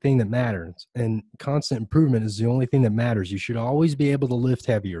only thing that matters, and constant improvement is the only thing that matters. You should always be able to lift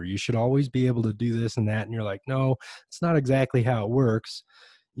heavier. You should always be able to do this and that. And you're like, no, it's not exactly how it works,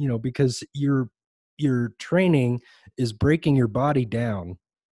 because your training is breaking your body down,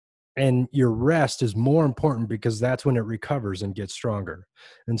 and your rest is more important, because that's when it recovers and gets stronger.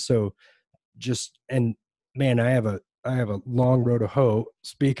 And so and man, I have a long road to hoe,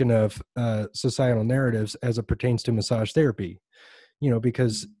 speaking of societal narratives, as it pertains to massage therapy,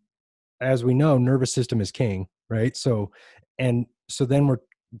 because as we know, nervous system is king, right? So then we're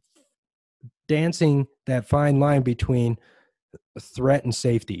dancing that fine line between threat and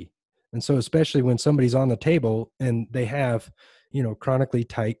safety. And so, especially when somebody's on the table and they have, chronically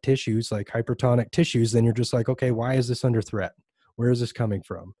tight tissues, like hypertonic tissues, then you're just like, okay, why is this under threat? Where is this coming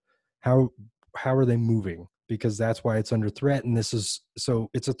from? How are they moving? Because that's why it's under threat. And it's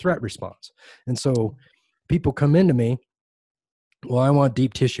a threat response. And so people come into me, well, I want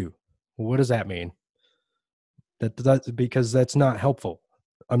deep tissue. Well, what does that mean? That's because that's not helpful.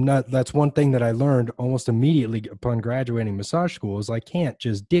 That's one thing that I learned almost immediately upon graduating massage school, is I can't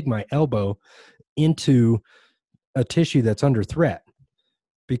just dig my elbow into a tissue that's under threat,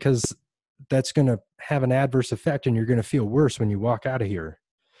 because that's going to have an adverse effect, and you're going to feel worse when you walk out of here.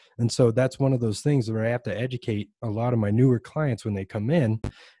 And so that's one of those things where I have to educate a lot of my newer clients when they come in,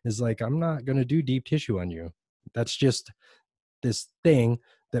 is like, I'm not going to do deep tissue on you. That's just this thing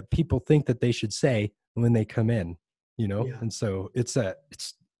that people think that they should say when they come in, Yeah. And so it's I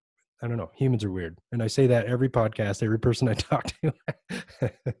don't know, humans are weird. And I say that every podcast, every person I talk to.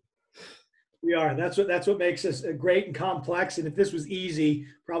 We are. That's what makes us great and complex. And if this was easy,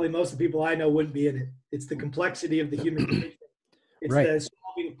 probably most of the people I know wouldn't be in it. It's the complexity of the human condition. It's Right. the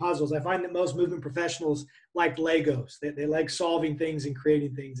solving puzzles. I find that most movement professionals like Legos. They like solving things and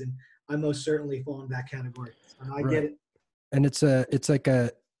creating things. And I most certainly fall in that category. So I get it. And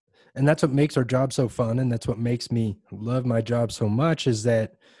and that's what makes our job so fun. And that's what makes me love my job so much, is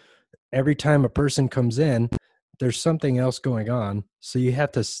that every time a person comes in, there's something else going on. So you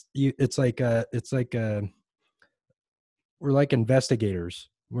have to, we're like investigators.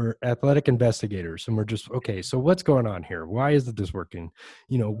 We're athletic investigators, and we're just, okay, so what's going on here? Why isn't this working?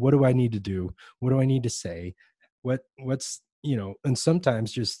 What do I need to do? What do I need to say? What's, and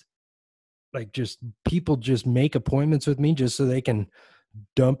sometimes just people just make appointments with me just so they can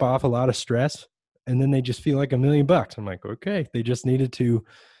dump off a lot of stress, and then they just feel like $1,000,000. I'm like, okay, they just needed to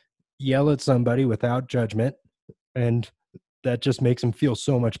yell at somebody without judgment, and that just makes them feel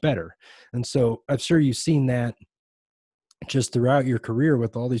so much better. And so I'm sure you've seen that just throughout your career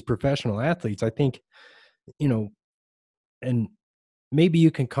with all these professional athletes. I think, and maybe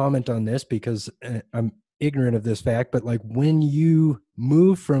you can comment on this, because I'm ignorant of this fact, but like, when you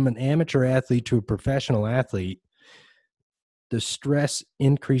move from an amateur athlete to a professional athlete, the stress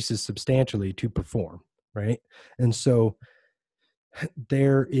increases substantially to perform, right? And so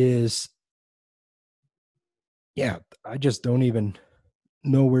there is, I just don't even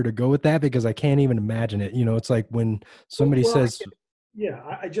know where to go with that, because I can't even imagine it. It's like when somebody says,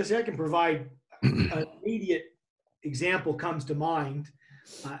 I can provide an immediate example comes to mind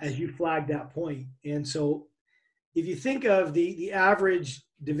as you flagged that point. And so if you think of the average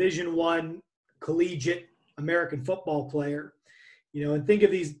Division I collegiate American football player, And think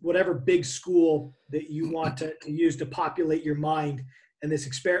of these, whatever big school that you want to use to populate your mind and this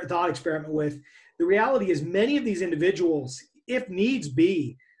thought experiment with. The reality is many of these individuals, if needs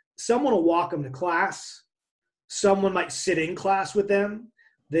be, someone will walk them to class. Someone might sit in class with them.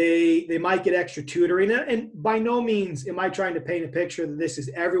 They might get extra tutoring. And by no means am I trying to paint a picture that this is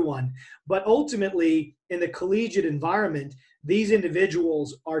everyone. But ultimately, in the collegiate environment, these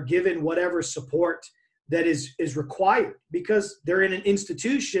individuals are given whatever support that is required because they're in an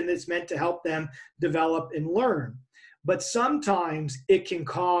institution that's meant to help them develop and learn. But sometimes it can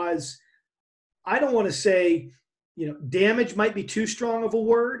cause, I don't want to say, damage might be too strong of a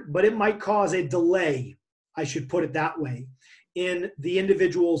word, but it might cause a delay, I should put it that way, in the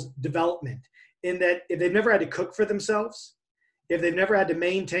individual's development. In that if they've never had to cook for themselves, if they've never had to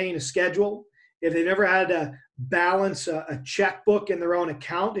maintain a schedule, if they've never had to balance a checkbook in their own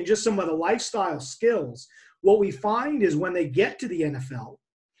account, and just some of the lifestyle skills, what we find is when they get to the NFL,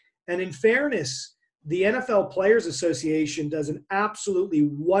 and in fairness, the NFL Players Association does an absolutely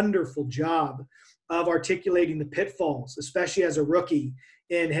wonderful job of articulating the pitfalls, especially as a rookie.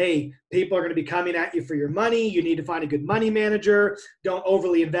 And hey, people are going to be coming at you for your money. You need to find a good money manager. Don't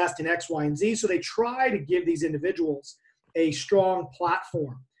overly invest in X, Y, and Z. So they try to give these individuals a strong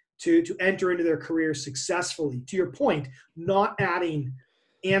platform to enter into their career successfully. To your point, not adding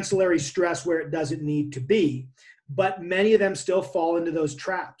ancillary stress where it doesn't need to be. But many of them still fall into those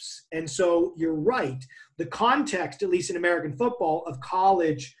traps. And so you're right. The context, at least in American football, of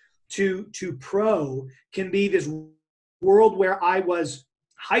college to pro can be this world where I was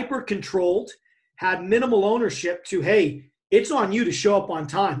hyper controlled, had minimal ownership to, hey, it's on you to show up on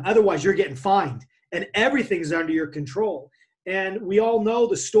time. Otherwise, you're getting fined. And everything's under your control. And we all know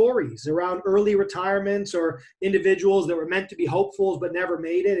the stories around early retirements or individuals that were meant to be hopefuls but never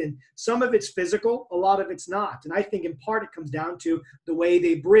made it. And some of it's physical, a lot of it's not. And I think in part it comes down to the way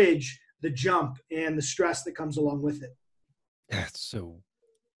they bridge the jump and the stress that comes along with it. That's so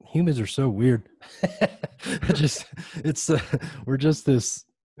humans are so weird. We're just this,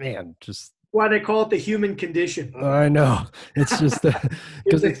 man, just why they call it the human condition. I know. It's just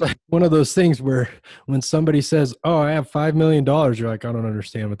because it's like one of those things where when somebody says, oh, I have $5 million, you're like, I don't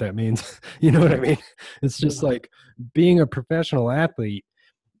understand what that means. You know what I mean? It's just like being a professional athlete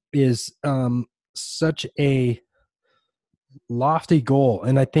is such a lofty goal.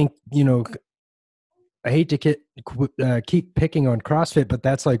 And I think, I hate to keep picking on CrossFit, but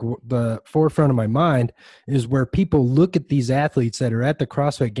that's like the forefront of my mind is where people look at these athletes that are at the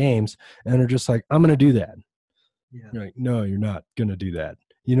CrossFit Games and are just like, I'm going to do that. Yeah. You're like, no, you're not going to do that.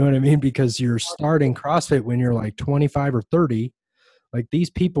 You know what I mean? Because you're starting CrossFit when you're like 25 or 30. Like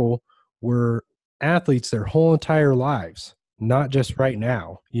these people were athletes their whole entire lives, not just right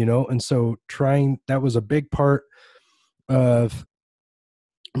now, And so that was a big part of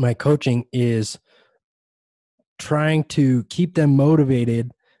my coaching is trying to keep them motivated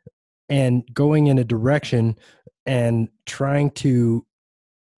and going in a direction and trying to,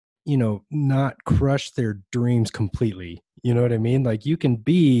 not crush their dreams completely. You know what I mean? Like you can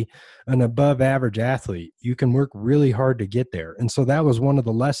be an above average athlete. You can work really hard to get there. And so that was one of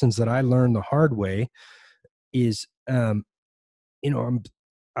the lessons that I learned the hard way is, I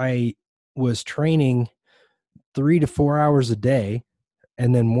was training 3 to 4 hours a day.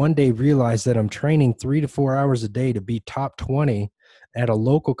 And then one day realized that I'm training 3 to 4 hours a day to be top 20 at a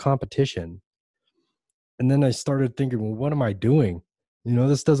local competition. And then I started thinking, well, what am I doing?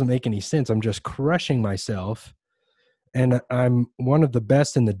 This doesn't make any sense. I'm just crushing myself. And I'm one of the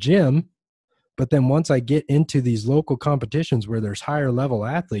best in the gym. But then once I get into these local competitions where there's higher level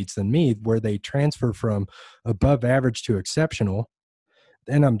athletes than me, where they transfer from above average to exceptional,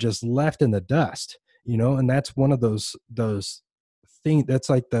 then I'm just left in the dust, and that's one of those thing that's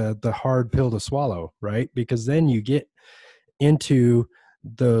like the hard pill to swallow, right? Because then you get into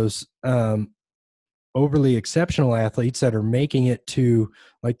those overly exceptional athletes that are making it to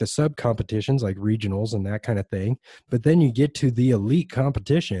like the sub competitions like regionals and that kind of thing, but then you get to the elite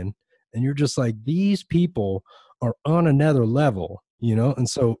competition and you're just like, these people are on another level, and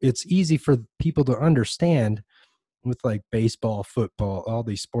so it's easy for people to understand with like baseball, football, all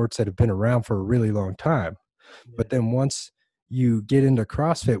these sports that have been around for a really long time. But then once you get into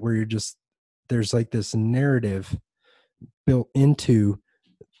CrossFit where there's like this narrative built into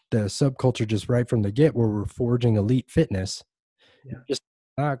the subculture just right from the get where we're forging elite fitness, you're just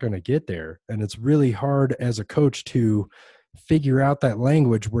not going to get there. And it's really hard as a coach to figure out that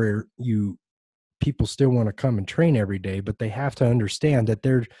language where people still want to come and train every day, but they have to understand that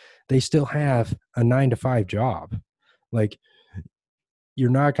they still have a 9-to-5 job. Like you're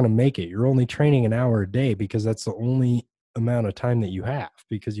not going to make it. You're only training an hour a day because that's the only amount of time that you have,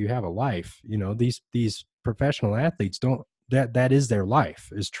 because you have a life. You know, these professional athletes don't, that is their life,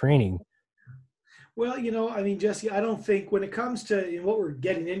 is training. Well, I mean, Jesse, I don't think when it comes to what we're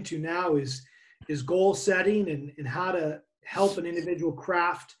getting into now is goal setting and how to help an individual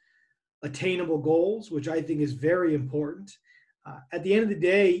craft attainable goals, which I think is very important. At the end of the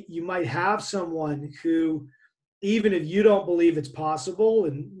day, you might have someone who, even if you don't believe it's possible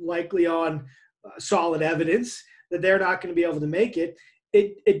and likely on solid evidence that they're not going to be able to make it,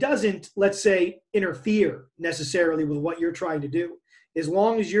 it doesn't, let's say, interfere necessarily with what you're trying to do. As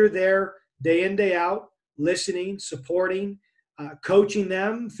long as you're there day in, day out, listening, supporting, coaching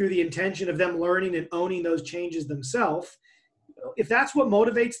them through the intention of them learning and owning those changes themselves. If that's what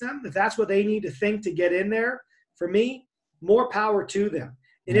motivates them, if that's what they need to think to get in there, for me, more power to them.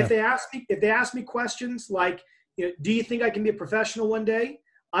 And Yeah. if they ask me questions like, do you think I can be a professional one day?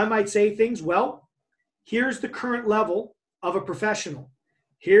 I might say things, well, here's the current level of a professional.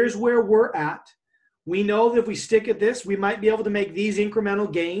 Here's where we're at. We know that if we stick at this, we might be able to make these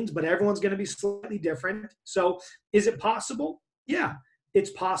incremental gains, but everyone's going to be slightly different. So is it possible? Yeah, it's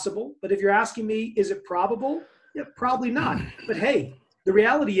possible. But if you're asking me, is it probable? Yeah, probably not. But hey, the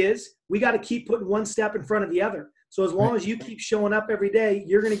reality is we got to keep putting one step in front of the other. So as long as you keep showing up every day,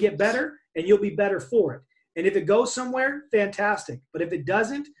 you're going to get better and you'll be better for it. And if it goes somewhere, fantastic. But if it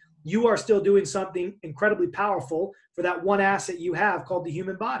doesn't, you are still doing something incredibly powerful for that one asset you have called the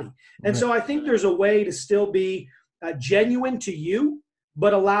human body. And so I think there's a way to still be genuine to you,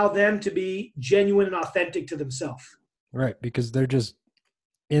 but allow them to be genuine and authentic to themselves. Right. Because they're just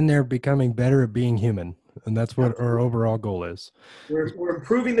in there becoming better at being human. And that's what our overall goal is. We're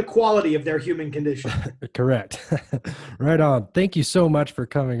improving the quality of their human condition. Correct. Right on. Thank you so much for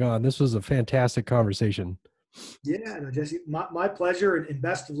coming on. This was a fantastic conversation. Yeah, no, Jesse, my pleasure and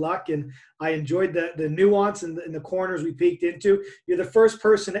best of luck. And I enjoyed the nuance and the corners we peeked into. You're the first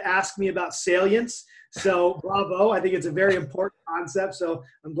person to ask me about salience. So bravo. I think it's a very important concept. So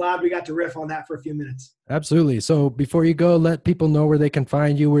I'm glad we got to riff on that for a few minutes. Absolutely. So before you go, let people know where they can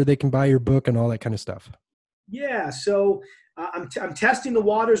find you, where they can buy your book and all that kind of stuff. Yeah. So I'm testing the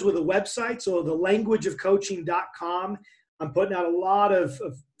waters with a website. So thelanguageofcoaching.com. I'm putting out a lot of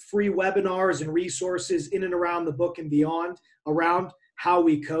free webinars and resources in and around the book and beyond around how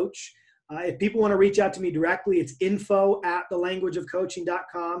we coach. If people want to reach out to me directly, it's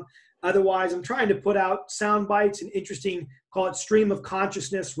info@thelanguageofcoaching.com. Otherwise, I'm trying to put out sound bites and interesting, call it stream of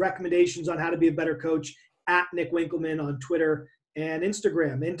consciousness recommendations on how to be a better coach at Nick Winkelman on Twitter and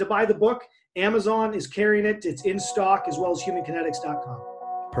Instagram. And to buy the book, Amazon is carrying it. It's in stock, as well as humankinetics.com.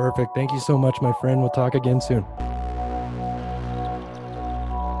 Perfect. Thank you so much, my friend. We'll talk again soon.